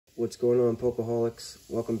What's going on, Pokeholics?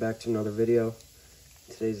 Welcome back to another video.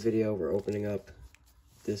 In today's video, we're opening up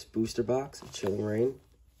this booster box of Chilling Reign.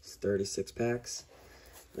 It's 36 packs.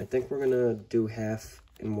 I think we're gonna do half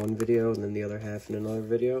in one video and then the other half in another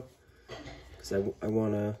video, because I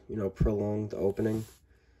want to, prolong the opening.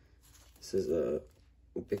 This is a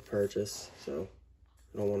big purchase, so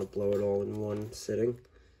I don't want to blow it all in one sitting.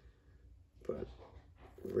 But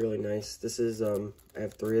really nice. This is I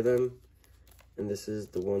have 3 of them. And this is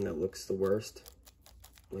the one that looks the worst.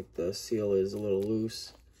 Like, the seal is a little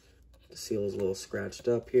loose. The seal is a little scratched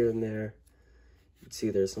up here and there. You can see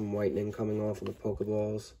there's some whitening coming off of the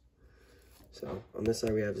Pokeballs. So, on this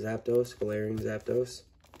side we have Zapdos, Galarian Zapdos.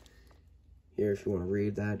 Here, if you want to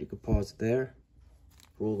read that, you can pause it there.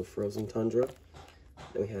 Rule the Frozen Tundra.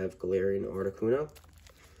 Then we have Galarian Articuno.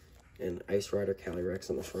 And Ice Rider Calyrex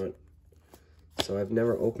on the front. So, I've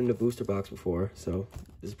never opened a booster box before, so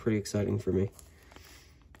this is pretty exciting for me.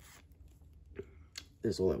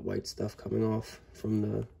 There's all that white stuff coming off from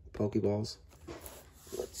the Pokeballs.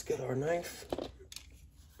 Let's get our knife.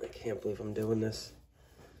 I can't believe I'm doing this.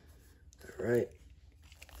 All right.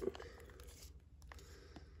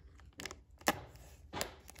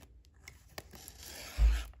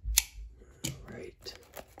 All right.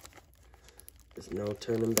 There's no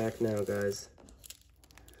turning back now, guys.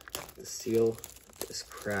 The seal is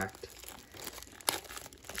cracked.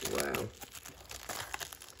 Wow.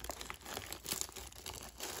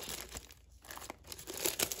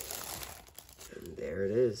 And there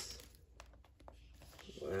it is.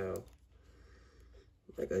 Wow.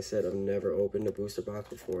 Like I said, I've never opened a booster box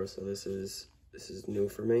before, so this is new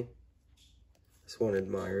for me. Just want to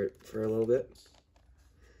admire it for a little bit.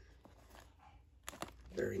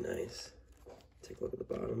 Very nice. Take a look at the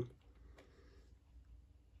bottom.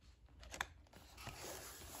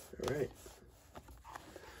 All right.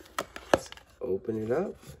 Let's open it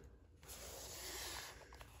up.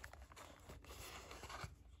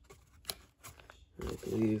 I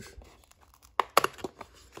believe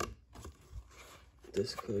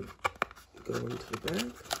this could go into the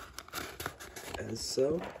back, as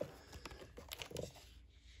so.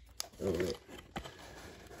 All right.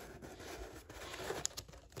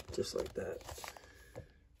 Just like that.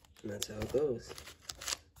 And that's how it goes.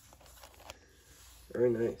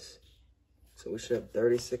 Very nice. So we should have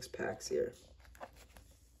 36 packs here.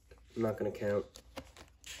 I'm not going to count.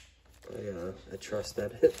 I trust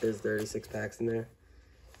that there's 36 packs in there.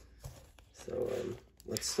 So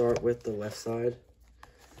let's start with the left side.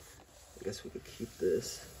 I guess we could keep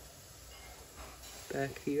this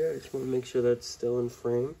back here. I just want to make sure that's still in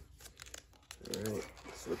frame. Alright,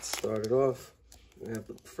 so let's start it off. We have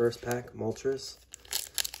the first pack, Moltres.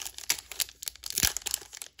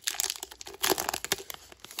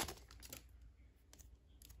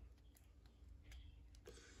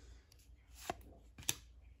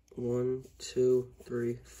 One, two,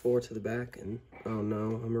 three, 4 to the back, and oh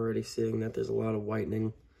no, I'm already seeing that there's a lot of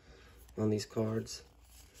whitening on these cards.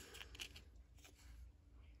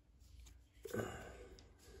 All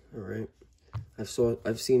right,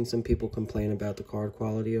 I've seen some people complain about the card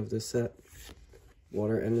quality of this set.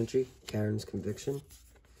 Water Energy, Karen's Conviction,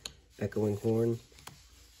 Echoing Horn,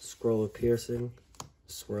 Scroll of Piercing,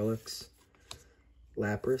 Swirlix,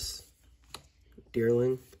 Lapras,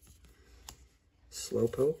 Deerling,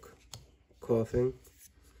 Slowpoke, Coughing,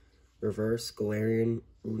 Reverse Galarian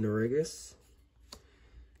Unarigus,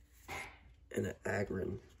 and an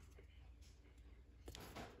Agron.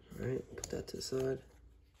 Alright, put that to the side.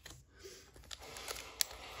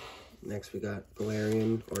 Next we got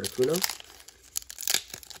Galarian Articuno.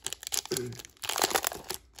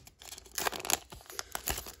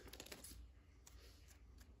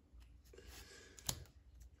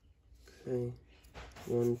 Okay.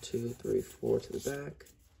 1, 2, 3, 4 to the back.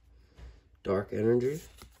 Dark Energy,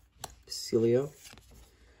 Celio,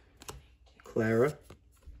 Clara,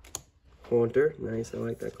 Haunter, nice, I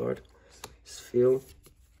like that card. Spheal,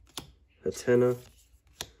 Hatena,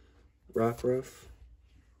 Rockruff,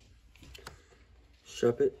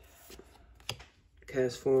 Shuppet,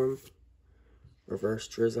 Castform, Reverse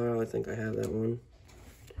Drizzile, I think I have that one,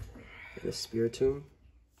 and a Spiritomb.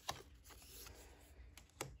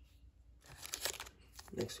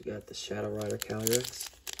 Next we got the Shadow Rider Calyrex.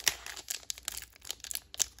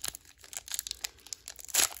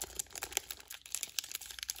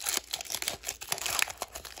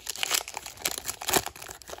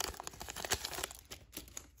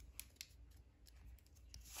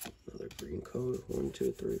 Another green code. 1,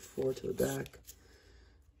 2, 3, 4 to the back.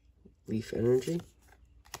 Leaf Energy.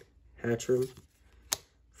 Hatchrim.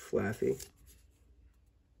 Flaffy.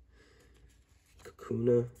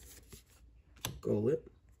 Kakuna. Golett,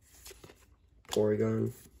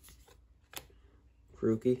 Porygon,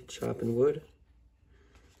 Grookey, Chopping Wood,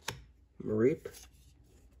 Mareep,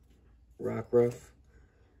 Rockruff,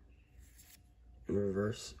 and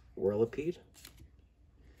reverse Whirlipede,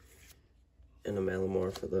 and a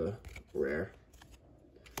Malamar for the rare.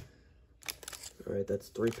 Alright, that's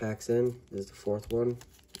 3 packs in. This is the 4th one.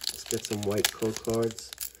 Let's get some white code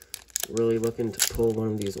cards. Really looking to pull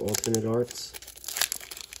one of these alternate arts.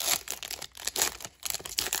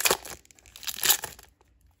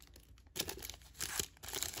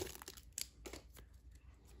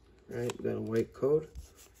 Alright, we got a white code.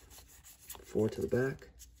 4 to the back.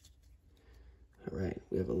 Alright,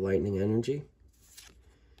 we have a Lightning Energy,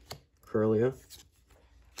 Kirlia,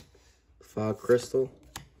 Fog Crystal,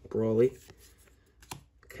 Brawly,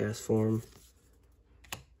 Castform,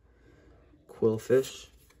 Quillfish,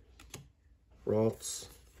 Ralts,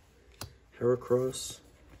 Heracross,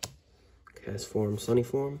 Castform,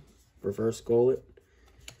 Sunnyform, Reverse Golett,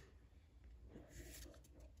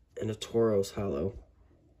 and a Tauros Hollow.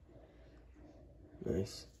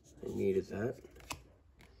 Nice. I needed that.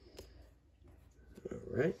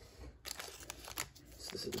 Alright.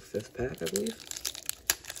 So this is the 5th pack, I believe.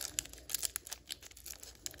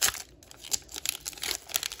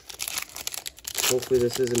 Hopefully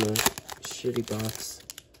this isn't a shitty box.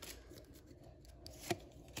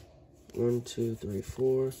 1, 2, 3,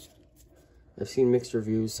 4. I've seen mixed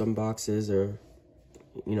reviews. Some boxes are,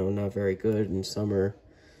 you know, not very good, and some are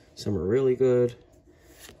really good.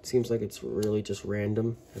 It seems like it's really just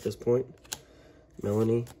random at this point.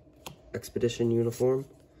 Melanie, Expedition Uniform,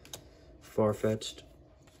 Farfetch'd,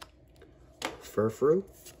 Furfrou,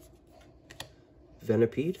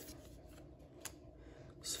 Venipede,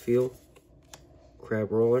 Spheal,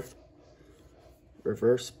 Crabrawler,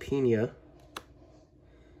 Reverse Pina,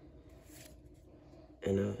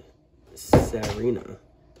 and a Sarina.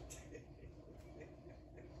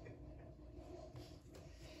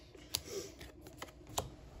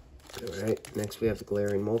 Alright, next we have the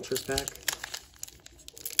Galarian Moltres pack.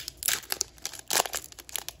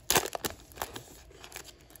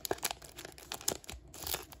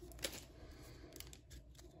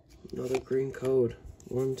 Another green code.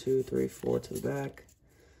 1, 2, 3, 4 to the back.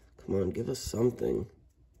 Come on, give us something.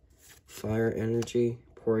 Fire Energy,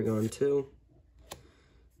 Porygon 2,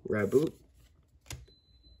 Raboot,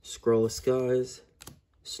 Scroll of Skies,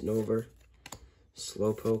 Snover,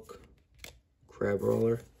 Slowpoke,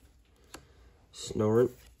 Crabrawler,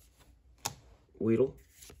 Snorunt, Weedle,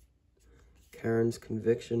 Karen's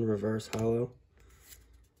Conviction Reverse Hollow,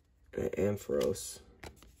 and an Ampharos.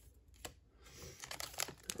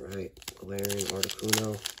 Alright, Galarian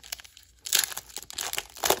Articuno.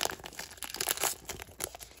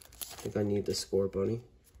 I think I need the Score Bunny.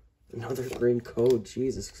 Another green code,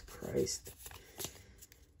 Jesus Christ.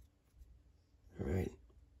 Alright.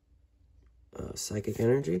 Psychic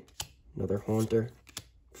Energy, another Haunter,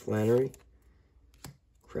 Flannery,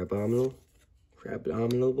 Crabominable,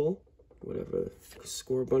 whatever,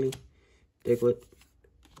 Score Bunny, Diglett,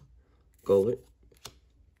 Golett,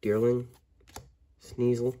 Deerling,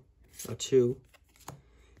 Sneasel, Achu,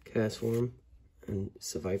 Castform, and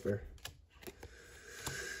Seviper.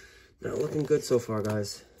 Not looking good so far,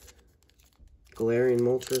 guys. Galarian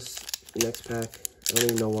Moltres, next pack. I don't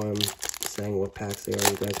even know why I'm saying what packs they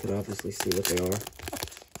are. You guys can obviously see what they are.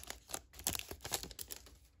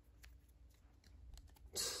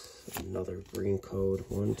 Another green code.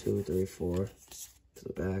 1, 2, 3, 4 to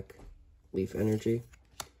the back. Leaf Energy,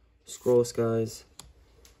 Scroll of Skies,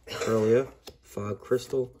 Kirlia, Fog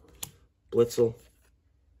Crystal, Blitzel,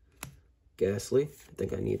 Ghastly, I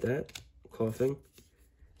think I need that, Coughing,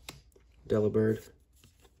 Delibird,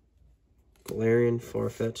 Galarian,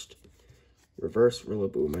 Farfetch'd, Reverse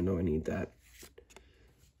Rillaboom, I know I need that,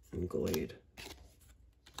 and Glade.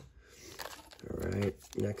 Alright,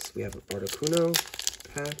 next we have an Articuno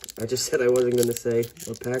pack. I just said I wasn't going to say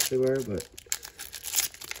what packs they were, but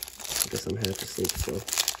I guess I'm half asleep, so.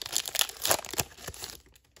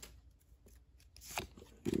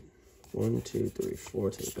 1, 2, 3,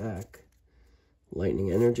 4 to the back.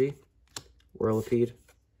 Lightning Energy, Whirlipede,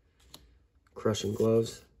 Crushing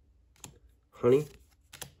Gloves, Honey,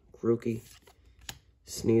 Grookey,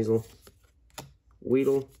 Sneasel,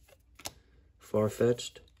 Weedle,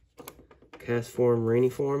 Farfetch'd, Castform,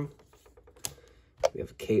 Rainy-Form. We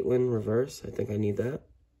have Caitlyn Reverse, I think I need that,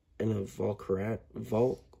 and a Volcarona.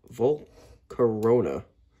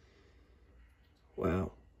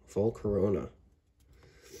 Wow, Volcarona.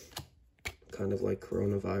 Kind of like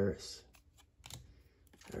coronavirus.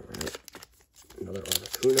 Alright. Another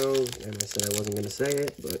Articuno. And I said I wasn't going to say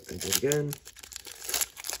it, but I did again.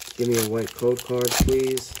 Give me a white code card,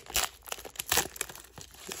 please.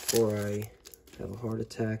 before I have a heart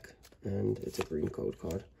attack. And it's a green code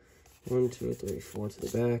card. 1, 2, 3, 4 to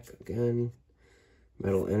the back. Again,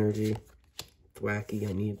 Metal Energy, Thwackey,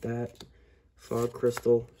 I need that. Fog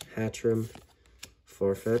Crystal, Hatchrim,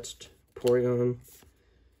 Farfetch'd, Porygon,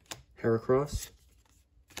 Heracross,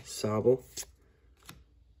 Sobble,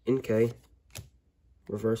 Inkay,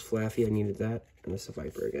 Reverse Flaffy, I needed that, and it's a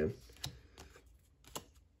Viper again.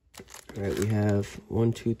 Alright, we have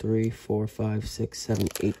 1, 2, 3, 4, 5, 6, 7,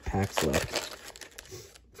 8 packs left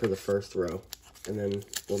for the first row. And then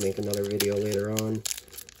we'll make another video later on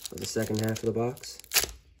of the second half of the box.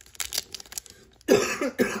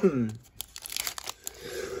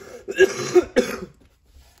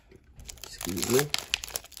 Excuse me.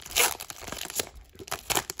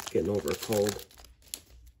 Getting over a cold.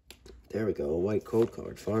 There we go, a white code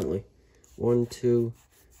card, finally. 1, 2,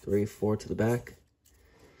 3, 4 to the back.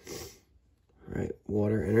 Alright,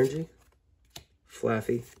 Water Energy,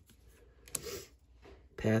 Flaffy,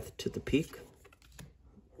 Path to the Peak,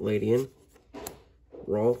 Ladian,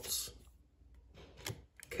 Ralts,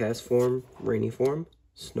 Castform, Rainy Form,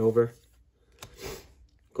 Snover,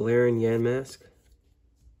 Galarian Yanmask,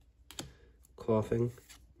 Coughing,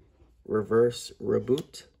 Reverse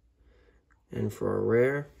Reboot, and for a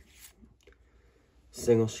rare,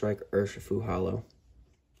 Single Strike Urshifu Hollow.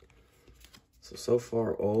 So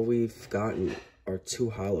far, all we've gotten are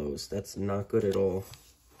 2 hollows. That's not good at all.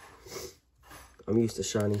 I'm used to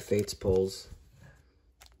Shining Fates pulls.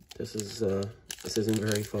 This isn't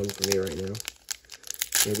very fun for me right now.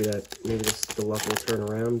 Maybe the luck will turn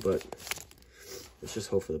around, but let's just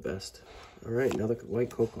hope for the best. All right, another white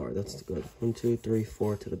code card. That's good. 1, 2, 3,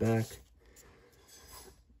 4 to the back.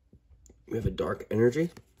 We have a Dark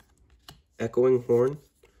Energy, Echoing Horn,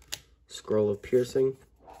 Scroll of Piercing,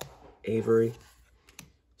 Avery,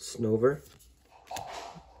 Snover,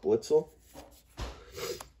 Blitzel,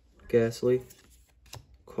 Ghastly,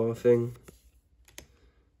 Coughing,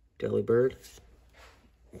 Delibird,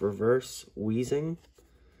 Reverse Wheezing,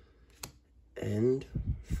 and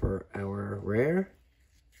for our rare,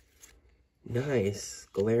 nice,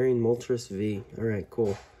 Galarian Moltres V. Alright,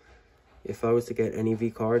 cool. If I was to get any V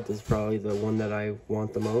card, this is probably the one that I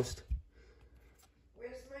want the most.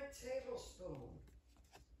 Where's my tablespoon?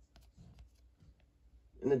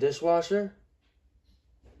 In the dishwasher?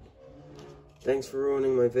 Thanks for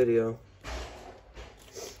ruining my video.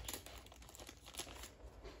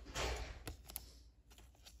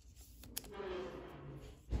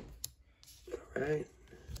 Alright.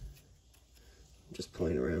 I'm just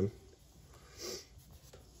playing around.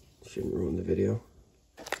 Shouldn't ruin the video.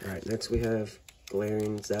 Alright, next we have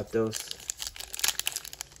Galarian Zapdos.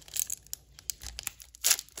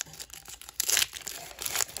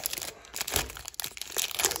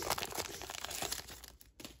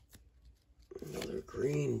 Another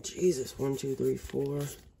green. Jesus. 1, 2, 3, 4.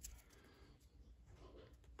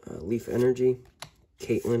 Leaf Energy.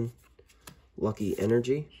 Caitlyn. Lucky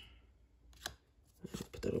Energy.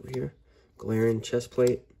 Put that over here. Galarian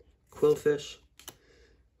Chestplate. Quillfish.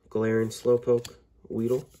 Galarian Slowpoke.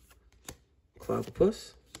 Weedle.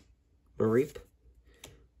 Clobbopus. Mareep.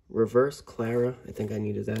 Reverse Clara. I think I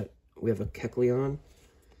needed that. We have a Kecleon.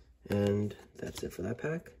 And that's it for that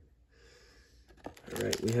pack.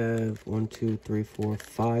 Alright, we have 1, 2, 3, 4,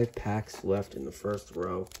 5 packs left in the first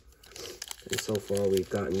row. And so far we've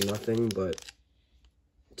gotten nothing but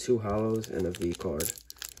 2 hollows and a V card.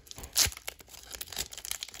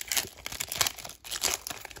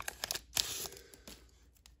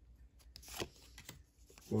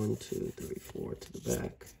 One, 2, 3, 4 to the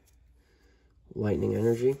back. Lightning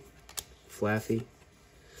Energy, Flaffy,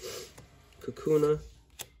 Kakuna,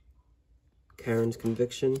 Karen's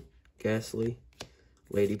Conviction, Ghastly,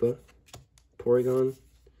 Ladybug, Porygon,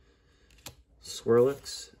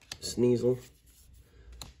 Swirlix, Sneasel,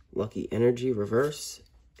 Lucky Energy Reverse,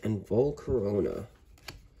 and Volcarona.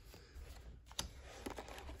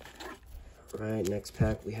 Alright, next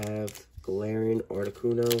pack we have Galarian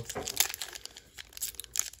Articuno,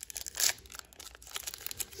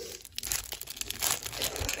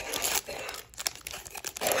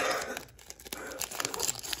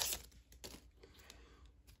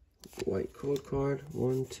 white code card.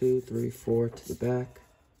 1, 2, 3, 4 to the back.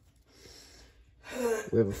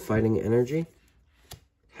 We have a Fighting Energy,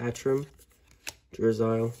 Hatchrim,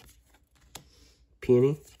 Drizzile,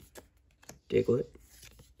 Peony, Diglett,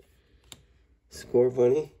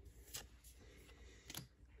 Scorbunny.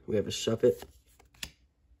 We have a Shuppet,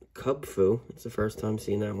 Cubfu. It's the first time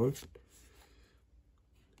seeing that one.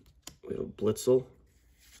 We have a Blitzel,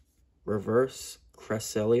 Reverse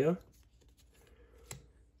Cresselia.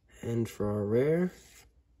 And for our rare,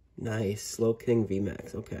 Nice. Slowking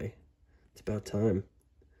VMAX. Okay. It's about time.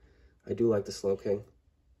 I do like the Slowking.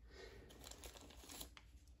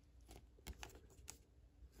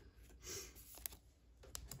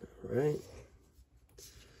 Alright.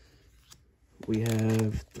 We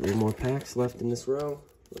have 3 more packs left in this row.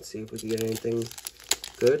 Let's see if we can get anything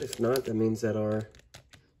good. If not, that means that our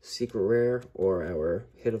secret rare or our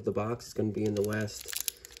hit of the box is going to be in the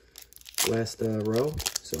last row.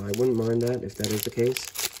 So I wouldn't mind that if that is the case.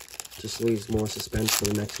 Just leaves more suspense for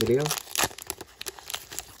the next video.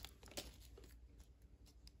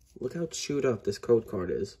 Look how chewed up this code card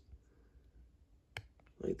is.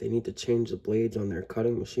 Like, they need to change the blades on their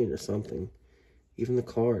cutting machine or something. Even the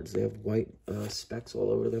cards, they have white specks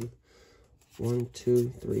all over them. 1,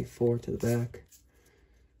 2, 3, 4 to the back.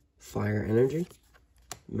 Fire Energy.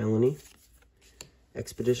 Melanie.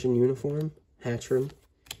 Expedition Uniform. Hatchrim.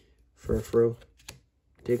 Furfrou.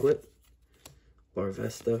 Diglett.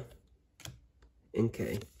 Larvesta.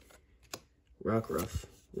 Inkay. Rockruff.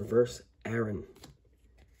 Reverse Aaron.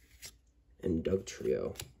 And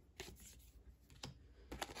Dugtrio.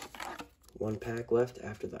 1 pack left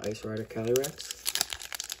after the Ice Rider Calyrex.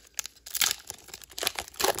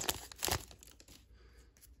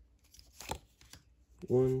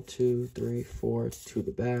 One, 2, 3, 4 to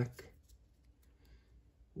the back.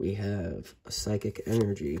 We have a Psychic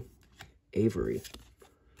Energy, Avery,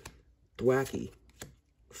 Thwackey,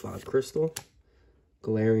 Fog Crystal,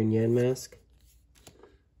 Galarian Yanmask,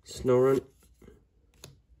 Snorunt,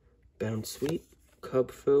 Bounsweet,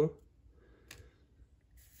 Cubfu,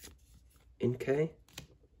 Inkay,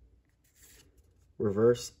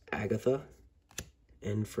 Reverse Agatha,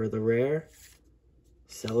 and for the rare,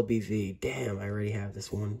 Celebi V. Damn, I already have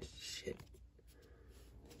this one. Shit.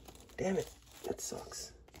 Damn it. That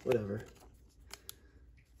sucks. Whatever.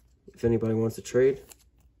 If anybody wants to trade,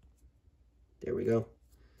 there we go.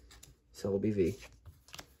 Celebi V.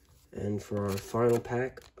 And for our final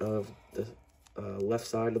pack of the left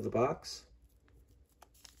side of the box,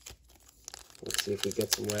 let's see if we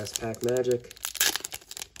get some last pack magic.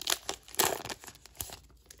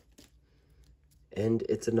 And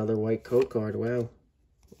it's another white code card. Wow.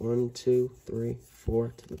 1, 2, 3,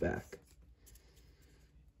 4 to the back.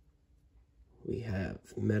 We have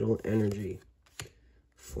Metal Energy,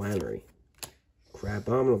 Flannery,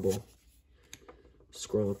 Crabominable,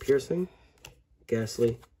 Scroll of Piercing,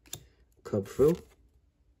 Ghastly, Cubfu,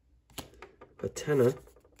 Patena,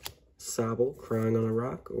 Sobble, Crying on a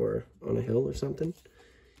Rock or on a Hill or something,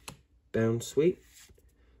 Bounsweet,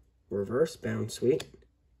 Reverse Bounsweet,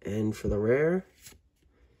 and for the rare,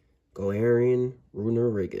 Galarian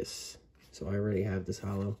Runerigus. So I already have this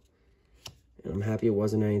holo. And I'm happy it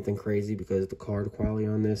wasn't anything crazy because the card quality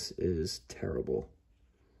on this is terrible.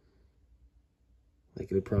 Like,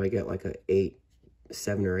 you would probably get like a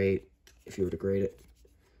 7 or 8 if you were to grade it.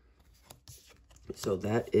 So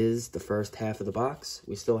that is the first half of the box.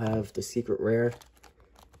 We still have the secret rare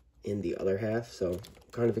in the other half. So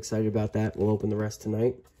I'm kind of excited about that. We'll open the rest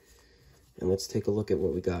tonight. And let's take a look at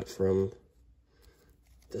what we got from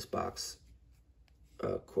this box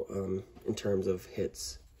in terms of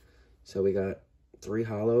hits. So we got 3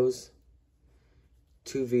 holos,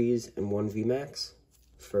 2 Vs, and 1 VMAX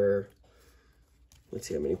for, let's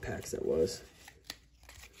see how many packs that was.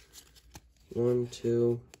 1,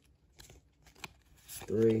 2,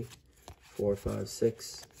 3, 4, 5,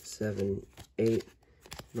 6, 7, 8,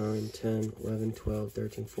 9, 10, 11, 12,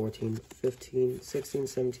 13, 14, 15, 16,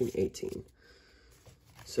 17, 18.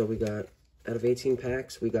 So we got, out of 18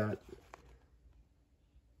 packs, we got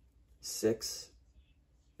 6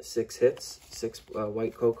 hits, 6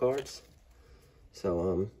 white code cards.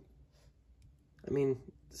 So, I mean,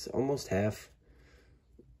 it's almost half.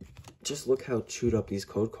 Just look how chewed up these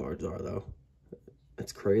code cards are, though.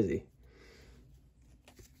 It's crazy.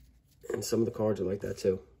 And some of the cards are like that,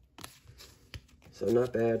 too. So,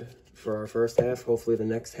 not bad for our first half. Hopefully, the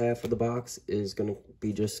next half of the box is going to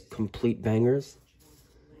be just complete bangers.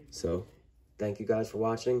 So, thank you guys for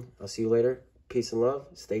watching. I'll see you later. Peace and love.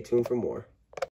 Stay tuned for more.